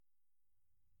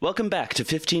Welcome back to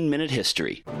 15-Minute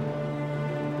History.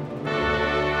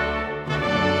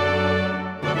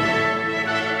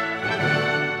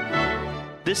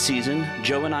 This season,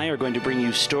 Joe and I are going to bring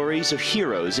you stories of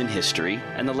heroes in history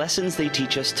and the lessons they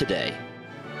teach us today.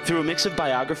 Through a mix of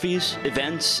biographies,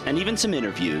 events, and even some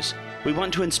interviews, we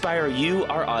want to inspire you,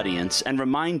 our audience, and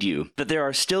remind you that there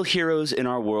are still heroes in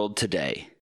our world today.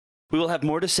 We will have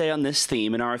more to say on this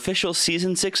theme in our official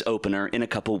Season 6 opener in a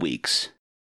couple weeks.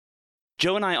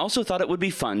 Joe and I also thought it would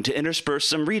be fun to intersperse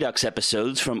some Redux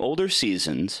episodes from older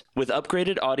seasons with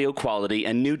upgraded audio quality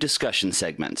and new discussion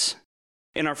segments.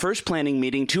 In our first planning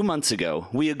meeting 2 months ago,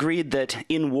 we agreed that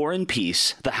In War and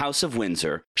Peace, the House of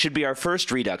Windsor should be our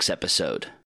first Redux episode.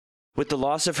 With the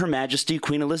loss of Her Majesty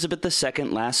Queen Elizabeth II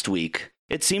last week,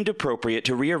 it seemed appropriate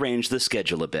to rearrange the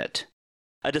schedule a bit.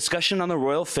 A discussion on the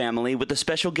royal family with a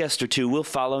special guest or two will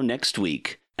follow next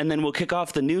week, and then we'll kick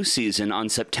off the new season on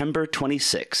September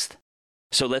 26th.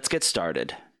 So let's get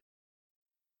started.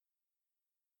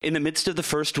 In the midst of the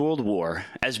First World War,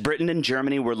 as Britain and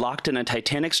Germany were locked in a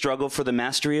titanic struggle for the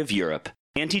mastery of Europe,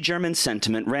 anti-German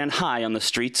sentiment ran high on the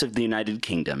streets of the United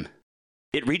Kingdom.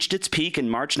 It reached its peak in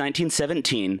March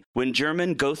 1917 when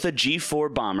German Gotha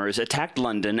G4 bombers attacked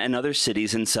London and other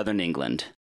cities in southern England.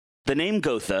 The name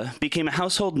Gotha became a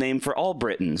household name for all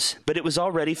Britons, but it was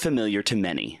already familiar to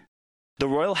many. The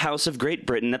royal house of Great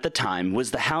Britain at the time was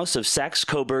the House of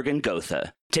Saxe-Coburg and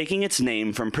Gotha, taking its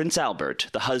name from Prince Albert,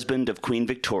 the husband of Queen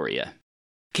Victoria.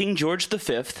 King George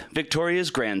V, Victoria's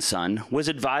grandson, was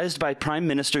advised by Prime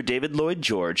Minister David Lloyd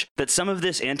George that some of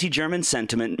this anti-German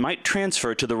sentiment might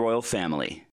transfer to the royal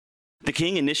family. The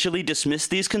king initially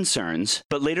dismissed these concerns,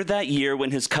 but later that year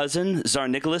when his cousin, Tsar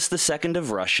Nicholas II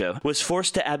of Russia, was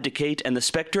forced to abdicate and the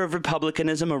specter of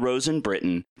republicanism arose in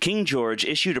Britain, King George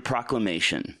issued a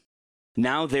proclamation.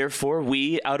 Now, therefore,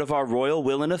 we, out of our royal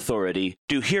will and authority,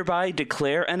 do hereby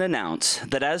declare and announce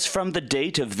that as from the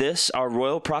date of this our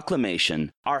royal proclamation,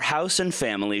 our house and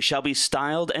family shall be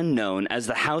styled and known as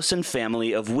the House and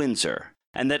Family of Windsor,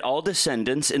 and that all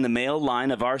descendants in the male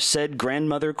line of our said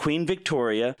grandmother Queen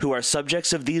Victoria, who are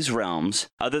subjects of these realms,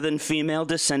 other than female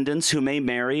descendants who may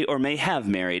marry or may have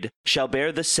married, shall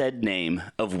bear the said name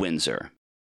of Windsor.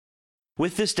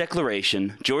 With this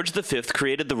declaration, George V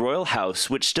created the royal house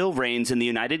which still reigns in the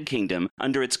United Kingdom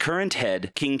under its current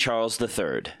head, King Charles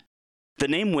III. The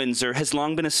name Windsor has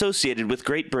long been associated with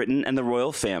Great Britain and the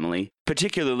royal family,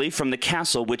 particularly from the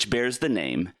castle which bears the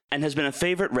name, and has been a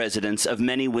favorite residence of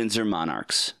many Windsor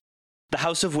monarchs. The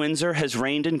House of Windsor has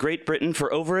reigned in Great Britain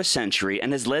for over a century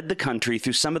and has led the country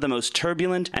through some of the most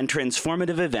turbulent and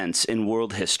transformative events in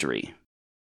world history.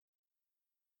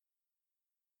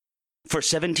 For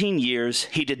 17 years,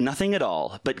 he did nothing at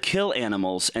all but kill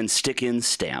animals and stick in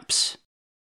stamps.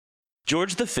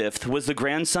 George V was the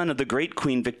grandson of the great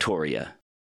Queen Victoria.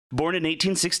 Born in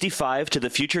 1865 to the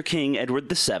future King Edward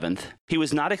VII, he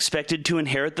was not expected to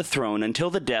inherit the throne until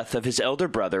the death of his elder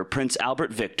brother, Prince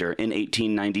Albert Victor, in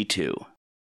 1892.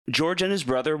 George and his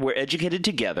brother were educated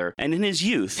together, and in his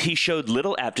youth he showed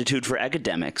little aptitude for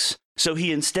academics, so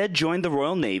he instead joined the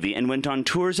Royal Navy and went on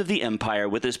tours of the empire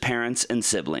with his parents and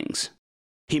siblings.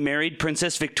 He married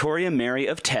Princess Victoria Mary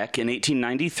of Teck in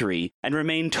 1893 and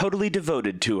remained totally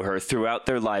devoted to her throughout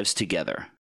their lives together.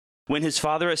 When his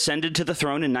father ascended to the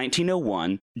throne in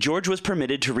 1901, George was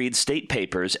permitted to read state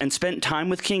papers and spent time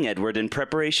with King Edward in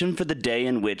preparation for the day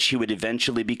in which he would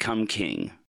eventually become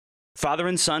king. Father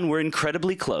and son were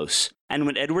incredibly close, and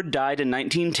when Edward died in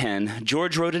 1910,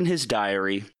 George wrote in his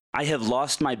diary, "I have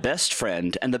lost my best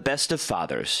friend and the best of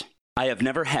fathers. I have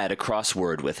never had a cross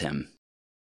word with him."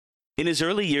 In his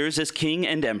early years as king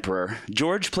and emperor,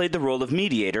 George played the role of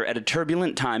mediator at a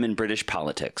turbulent time in British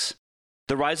politics.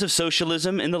 The rise of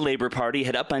socialism in the Labour Party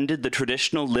had upended the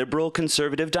traditional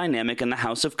liberal-conservative dynamic in the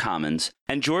House of Commons,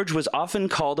 and George was often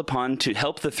called upon to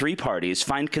help the three parties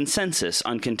find consensus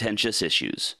on contentious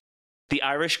issues. The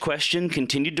Irish question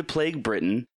continued to plague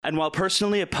Britain, and while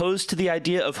personally opposed to the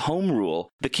idea of home rule,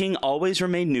 the king always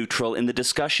remained neutral in the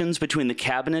discussions between the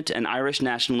cabinet and Irish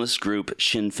nationalist group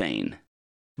Sinn Féin.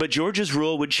 But George's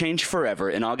rule would change forever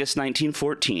in August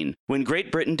 1914, when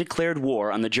Great Britain declared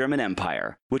war on the German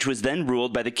Empire, which was then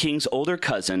ruled by the king's older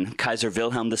cousin, Kaiser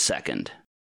Wilhelm II.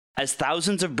 As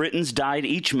thousands of Britons died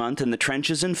each month in the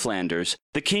trenches in Flanders,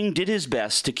 the king did his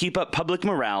best to keep up public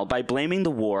morale by blaming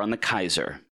the war on the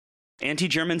Kaiser.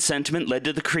 Anti-German sentiment led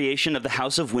to the creation of the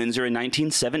House of Windsor in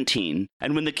 1917,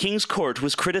 and when the King's Court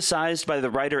was criticized by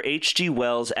the writer H.G.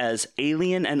 Wells as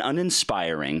alien and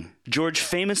uninspiring, George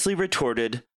famously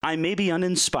retorted, "I may be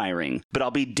uninspiring, but I'll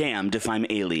be damned if I'm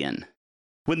alien."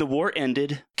 When the war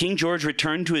ended, King George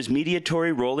returned to his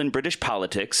mediatory role in British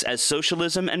politics as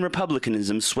socialism and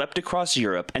republicanism swept across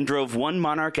Europe and drove one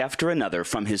monarch after another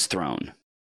from his throne.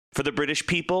 For the British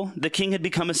people, the king had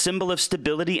become a symbol of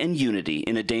stability and unity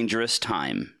in a dangerous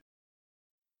time.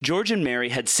 George and Mary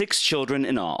had 6 children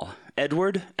in all: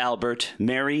 Edward, Albert,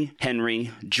 Mary,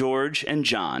 Henry, George, and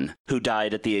John, who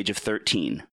died at the age of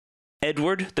 13.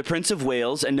 Edward, the Prince of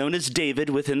Wales and known as David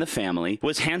within the family,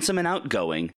 was handsome and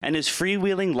outgoing, and his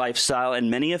freewheeling lifestyle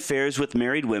and many affairs with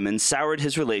married women soured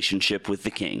his relationship with the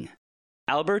king.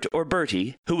 Albert, or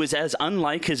Bertie, who was as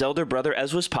unlike his elder brother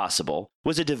as was possible,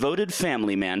 was a devoted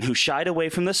family man who shied away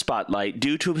from the spotlight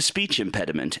due to a speech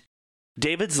impediment.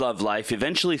 David's love life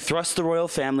eventually thrust the royal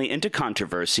family into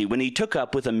controversy when he took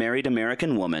up with a married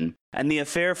American woman, and the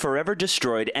affair forever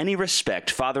destroyed any respect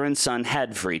father and son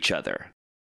had for each other.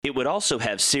 It would also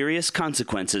have serious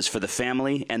consequences for the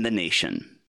family and the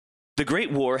nation. The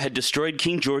Great War had destroyed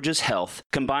King George's health,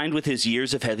 combined with his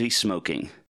years of heavy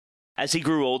smoking. As he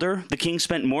grew older, the king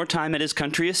spent more time at his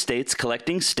country estates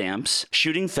collecting stamps,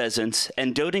 shooting pheasants,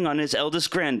 and doting on his eldest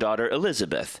granddaughter,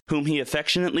 Elizabeth, whom he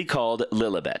affectionately called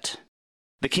Lilibet.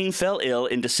 The king fell ill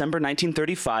in December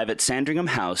 1935 at Sandringham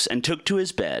House and took to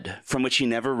his bed, from which he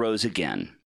never rose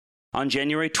again. On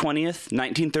January 20th,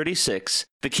 1936,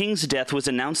 the king's death was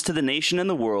announced to the nation and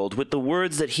the world with the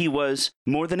words that he was,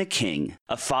 more than a king,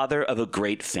 a father of a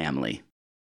great family.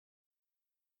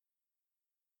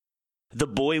 The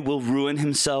boy will ruin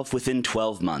himself within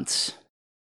 12 months.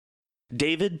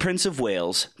 David, Prince of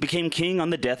Wales, became king on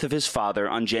the death of his father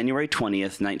on January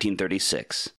 20th,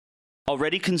 1936.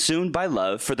 Already consumed by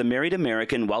love for the married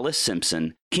American Wallis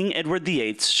Simpson, King Edward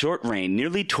VIII's short reign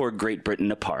nearly tore Great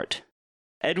Britain apart.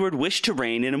 Edward wished to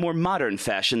reign in a more modern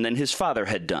fashion than his father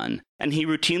had done, and he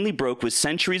routinely broke with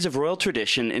centuries of royal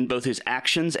tradition in both his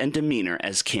actions and demeanor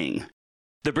as king.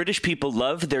 The British people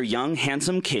loved their young,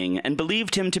 handsome king and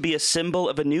believed him to be a symbol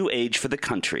of a new age for the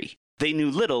country. They knew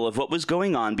little of what was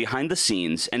going on behind the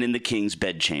scenes and in the king's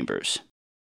bedchambers.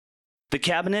 The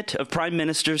cabinet of Prime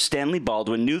Minister Stanley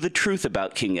Baldwin knew the truth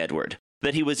about King Edward,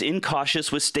 that he was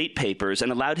incautious with state papers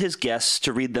and allowed his guests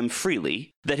to read them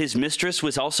freely, that his mistress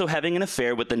was also having an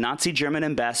affair with the Nazi German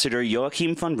ambassador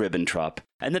Joachim von Ribbentrop,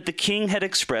 and that the king had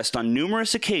expressed on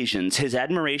numerous occasions his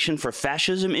admiration for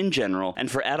fascism in general and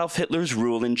for Adolf Hitler's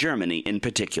rule in Germany in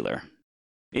particular.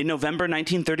 In November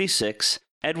 1936,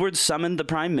 Edward summoned the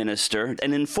Prime Minister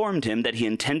and informed him that he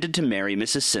intended to marry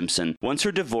Mrs. Simpson once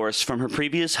her divorce from her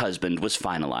previous husband was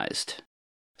finalized.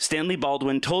 Stanley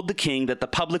Baldwin told the king that the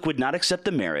public would not accept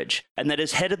the marriage, and that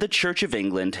as head of the Church of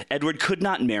England, Edward could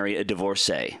not marry a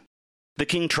divorcee. The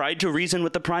king tried to reason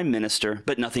with the Prime Minister,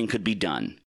 but nothing could be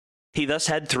done. He thus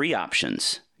had 3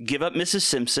 options: give up Mrs.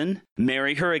 Simpson,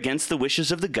 marry her against the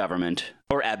wishes of the government,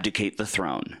 or abdicate the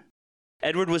throne.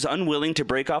 Edward was unwilling to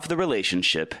break off the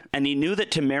relationship, and he knew that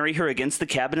to marry her against the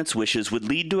cabinet's wishes would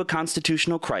lead to a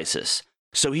constitutional crisis,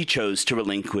 so he chose to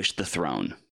relinquish the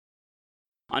throne.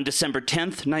 On December 10,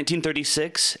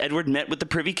 1936, Edward met with the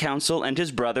Privy Council and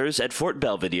his brothers at Fort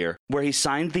Belvedere, where he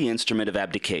signed the instrument of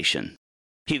abdication.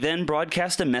 He then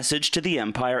broadcast a message to the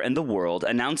Empire and the world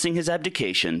announcing his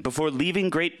abdication before leaving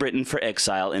Great Britain for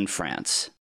exile in France.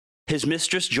 His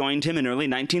mistress joined him in early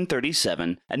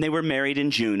 1937, and they were married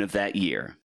in June of that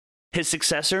year. His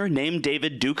successor named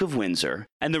David Duke of Windsor,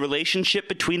 and the relationship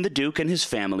between the Duke and his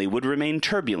family would remain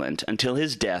turbulent until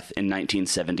his death in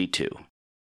 1972.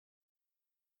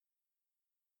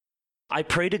 I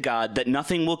pray to God that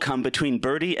nothing will come between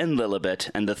Bertie and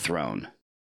Lilibet and the throne.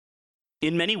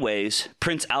 In many ways,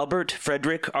 Prince Albert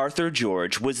Frederick Arthur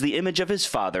George was the image of his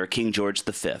father, King George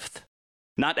V.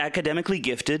 Not academically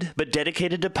gifted, but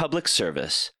dedicated to public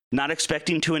service, not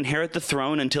expecting to inherit the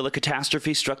throne until a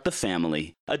catastrophe struck the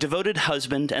family, a devoted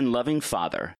husband and loving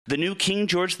father, the new King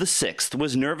George VI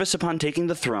was nervous upon taking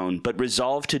the throne, but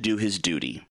resolved to do his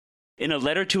duty. In a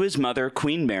letter to his mother,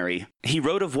 Queen Mary, he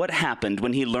wrote of what happened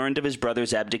when he learned of his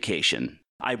brother's abdication.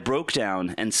 I broke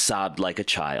down and sobbed like a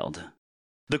child.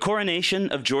 The coronation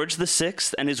of George VI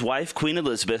and his wife, Queen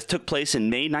Elizabeth, took place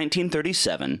in May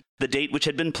 1937, the date which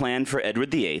had been planned for Edward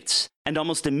VIII, and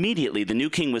almost immediately the new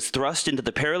king was thrust into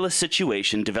the perilous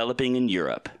situation developing in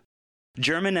Europe.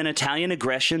 German and Italian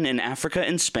aggression in Africa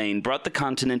and Spain brought the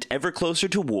continent ever closer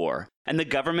to war, and the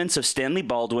governments of Stanley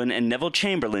Baldwin and Neville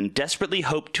Chamberlain desperately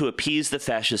hoped to appease the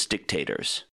fascist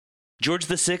dictators. George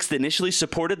VI initially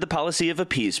supported the policy of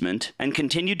appeasement, and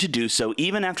continued to do so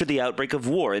even after the outbreak of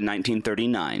war in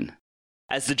 1939.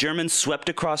 As the Germans swept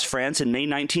across France in May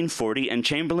 1940 and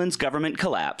Chamberlain's government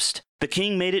collapsed, the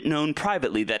king made it known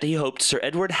privately that he hoped Sir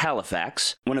Edward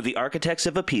Halifax, one of the architects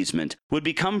of appeasement, would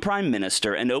become prime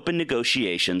minister and open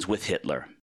negotiations with Hitler.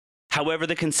 However,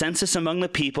 the consensus among the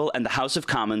people and the House of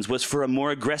Commons was for a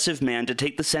more aggressive man to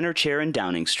take the center chair in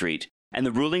Downing Street, and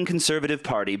the ruling Conservative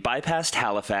Party bypassed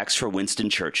Halifax for Winston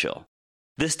Churchill.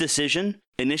 This decision,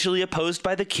 initially opposed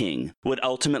by the king, would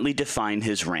ultimately define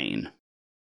his reign.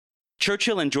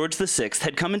 Churchill and George VI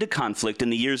had come into conflict in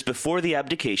the years before the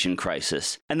abdication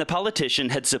crisis, and the politician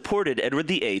had supported Edward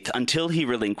VIII until he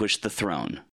relinquished the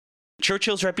throne.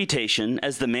 Churchill's reputation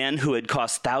as the man who had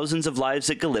cost thousands of lives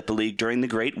at Gallipoli during the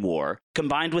Great War,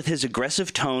 combined with his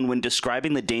aggressive tone when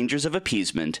describing the dangers of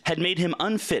appeasement, had made him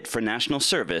unfit for national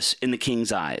service in the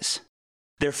king's eyes.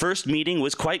 Their first meeting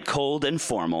was quite cold and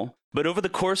formal, but over the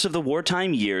course of the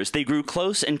wartime years they grew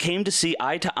close and came to see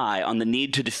eye to eye on the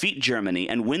need to defeat Germany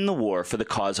and win the war for the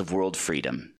cause of world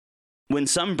freedom. When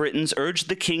some Britons urged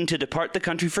the king to depart the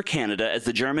country for Canada as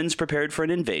the Germans prepared for an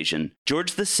invasion,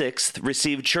 George VI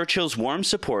received Churchill's warm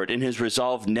support in his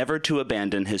resolve never to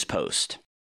abandon his post.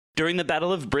 During the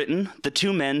Battle of Britain, the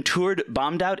two men toured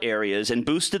bombed-out areas and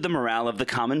boosted the morale of the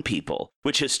common people,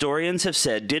 which historians have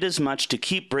said did as much to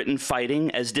keep Britain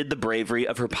fighting as did the bravery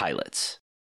of her pilots.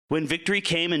 When victory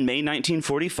came in May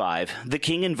 1945, the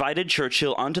king invited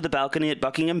Churchill onto the balcony at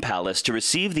Buckingham Palace to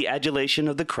receive the adulation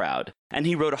of the crowd, and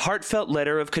he wrote a heartfelt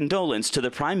letter of condolence to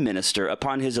the Prime Minister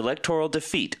upon his electoral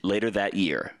defeat later that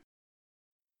year.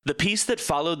 The peace that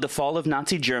followed the fall of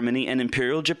Nazi Germany and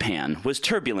Imperial Japan was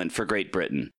turbulent for Great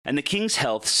Britain, and the king's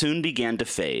health soon began to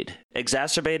fade,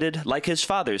 exacerbated, like his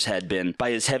father's had been,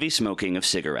 by his heavy smoking of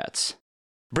cigarettes.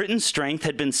 Britain's strength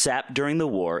had been sapped during the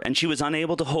war, and she was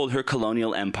unable to hold her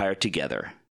colonial empire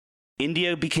together.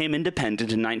 India became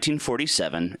independent in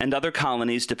 1947, and other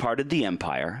colonies departed the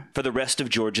empire for the rest of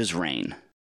George's reign.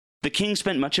 The king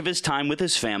spent much of his time with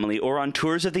his family or on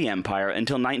tours of the empire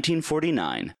until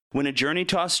 1949, when a journey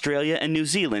to Australia and New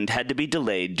Zealand had to be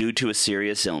delayed due to a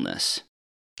serious illness.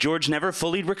 George never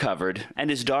fully recovered, and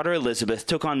his daughter Elizabeth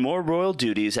took on more royal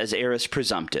duties as heiress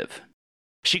presumptive.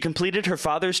 She completed her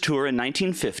father's tour in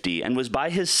 1950 and was by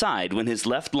his side when his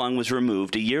left lung was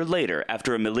removed a year later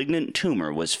after a malignant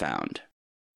tumor was found.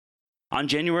 On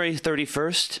January 31,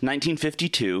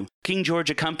 1952, King George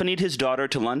accompanied his daughter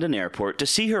to London Airport to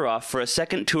see her off for a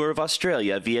second tour of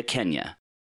Australia via Kenya.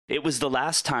 It was the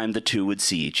last time the two would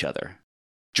see each other.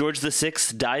 George VI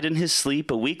died in his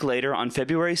sleep a week later on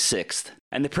February 6th,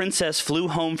 and the princess flew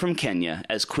home from Kenya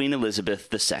as Queen Elizabeth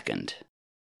II.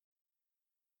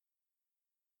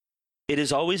 It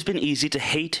has always been easy to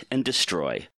hate and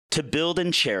destroy. To build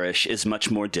and cherish is much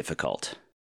more difficult.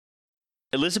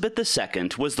 Elizabeth II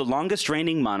was the longest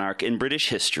reigning monarch in British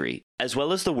history, as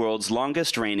well as the world's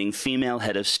longest reigning female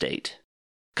head of state.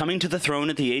 Coming to the throne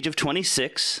at the age of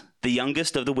 26, the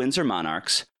youngest of the Windsor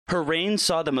monarchs, her reign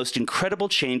saw the most incredible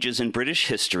changes in British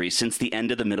history since the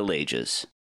end of the Middle Ages.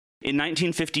 In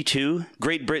 1952,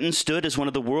 Great Britain stood as one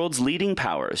of the world's leading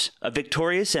powers, a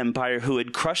victorious empire who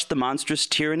had crushed the monstrous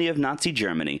tyranny of Nazi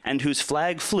Germany and whose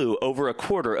flag flew over a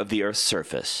quarter of the Earth's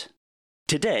surface.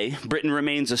 Today, Britain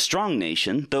remains a strong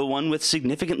nation, though one with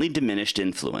significantly diminished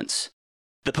influence.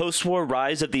 The post-war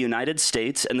rise of the United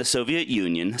States and the Soviet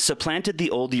Union supplanted the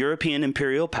old European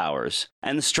imperial powers,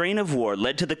 and the strain of war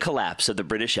led to the collapse of the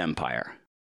British Empire.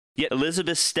 Yet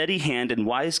Elizabeth's steady hand and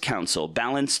wise counsel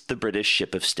balanced the British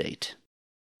ship of state.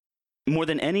 More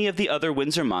than any of the other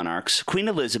Windsor monarchs, Queen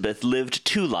Elizabeth lived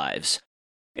two lives.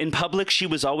 In public, she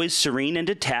was always serene and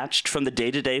detached from the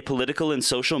day-to-day political and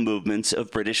social movements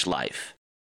of British life.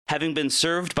 Having been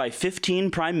served by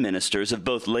 15 prime ministers of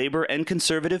both Labour and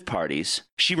Conservative parties,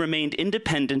 she remained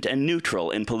independent and neutral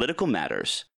in political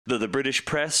matters, though the British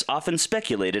press often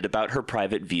speculated about her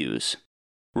private views.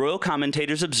 Royal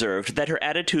commentators observed that her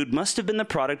attitude must have been the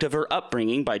product of her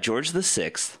upbringing by George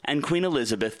VI and Queen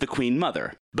Elizabeth, the Queen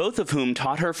Mother, both of whom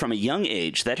taught her from a young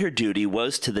age that her duty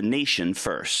was to the nation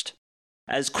first.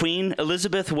 As Queen,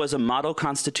 Elizabeth was a model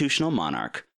constitutional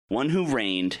monarch, one who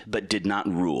reigned but did not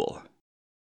rule.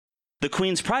 The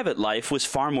Queen's private life was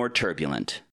far more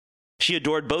turbulent. She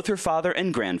adored both her father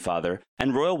and grandfather,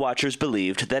 and royal watchers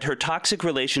believed that her toxic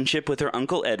relationship with her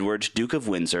uncle Edward, Duke of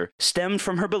Windsor, stemmed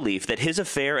from her belief that his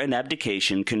affair and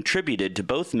abdication contributed to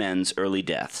both men's early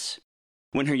deaths.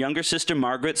 When her younger sister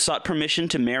Margaret sought permission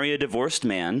to marry a divorced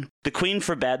man, the Queen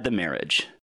forbade the marriage.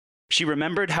 She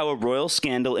remembered how a royal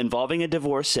scandal involving a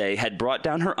divorcee had brought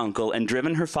down her uncle and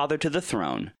driven her father to the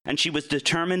throne, and she was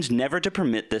determined never to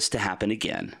permit this to happen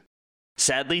again.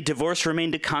 Sadly, divorce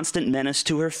remained a constant menace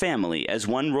to her family as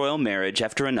one royal marriage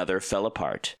after another fell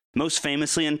apart, most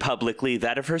famously and publicly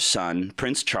that of her son,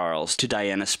 Prince Charles, to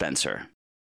Diana Spencer.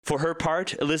 For her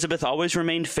part, Elizabeth always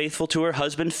remained faithful to her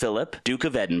husband Philip, Duke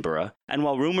of Edinburgh, and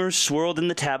while rumors swirled in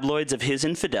the tabloids of his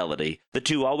infidelity, the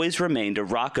two always remained a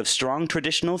rock of strong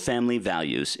traditional family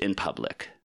values in public.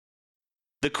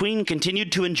 The Queen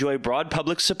continued to enjoy broad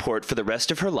public support for the rest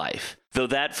of her life, though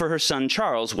that for her son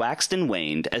Charles waxed and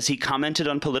waned as he commented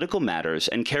on political matters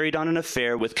and carried on an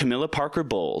affair with Camilla Parker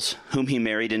Bowles, whom he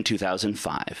married in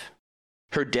 2005.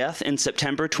 Her death in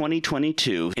September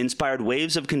 2022 inspired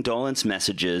waves of condolence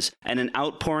messages and an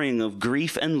outpouring of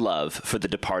grief and love for the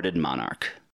departed monarch.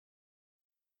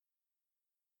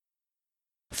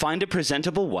 Find a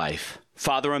presentable wife,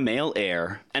 father a male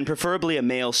heir, and preferably a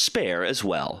male spare as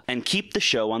well, and keep the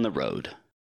show on the road.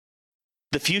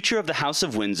 The future of the House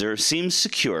of Windsor seems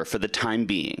secure for the time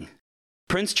being.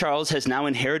 Prince Charles has now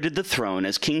inherited the throne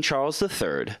as King Charles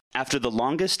III, after the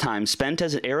longest time spent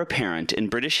as an heir apparent in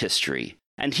British history,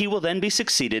 and he will then be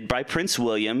succeeded by Prince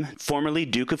William, formerly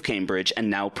Duke of Cambridge and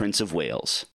now Prince of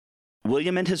Wales.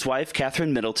 William and his wife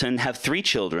Catherine Middleton have 3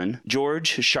 children,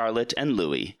 George, Charlotte, and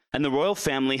Louis, and the royal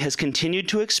family has continued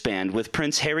to expand with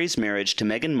Prince Harry's marriage to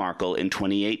Meghan Markle in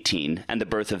 2018 and the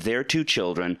birth of their 2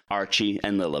 children, Archie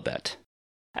and Lilibet.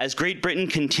 As Great Britain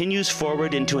continues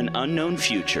forward into an unknown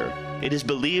future, it is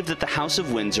believed that the House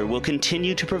of Windsor will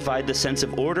continue to provide the sense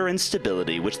of order and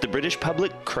stability which the British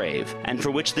public crave and for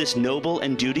which this noble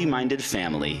and duty-minded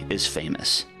family is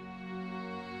famous.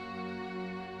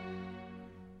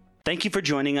 Thank you for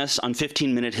joining us on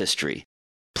 15-Minute History.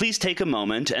 Please take a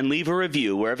moment and leave a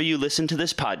review wherever you listen to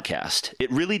this podcast.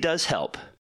 It really does help.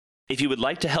 If you would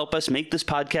like to help us make this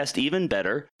podcast even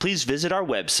better, please visit our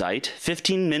website,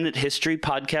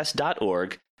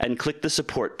 15minutehistorypodcast.org, and click the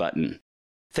support button.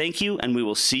 Thank you, and we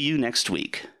will see you next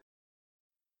week.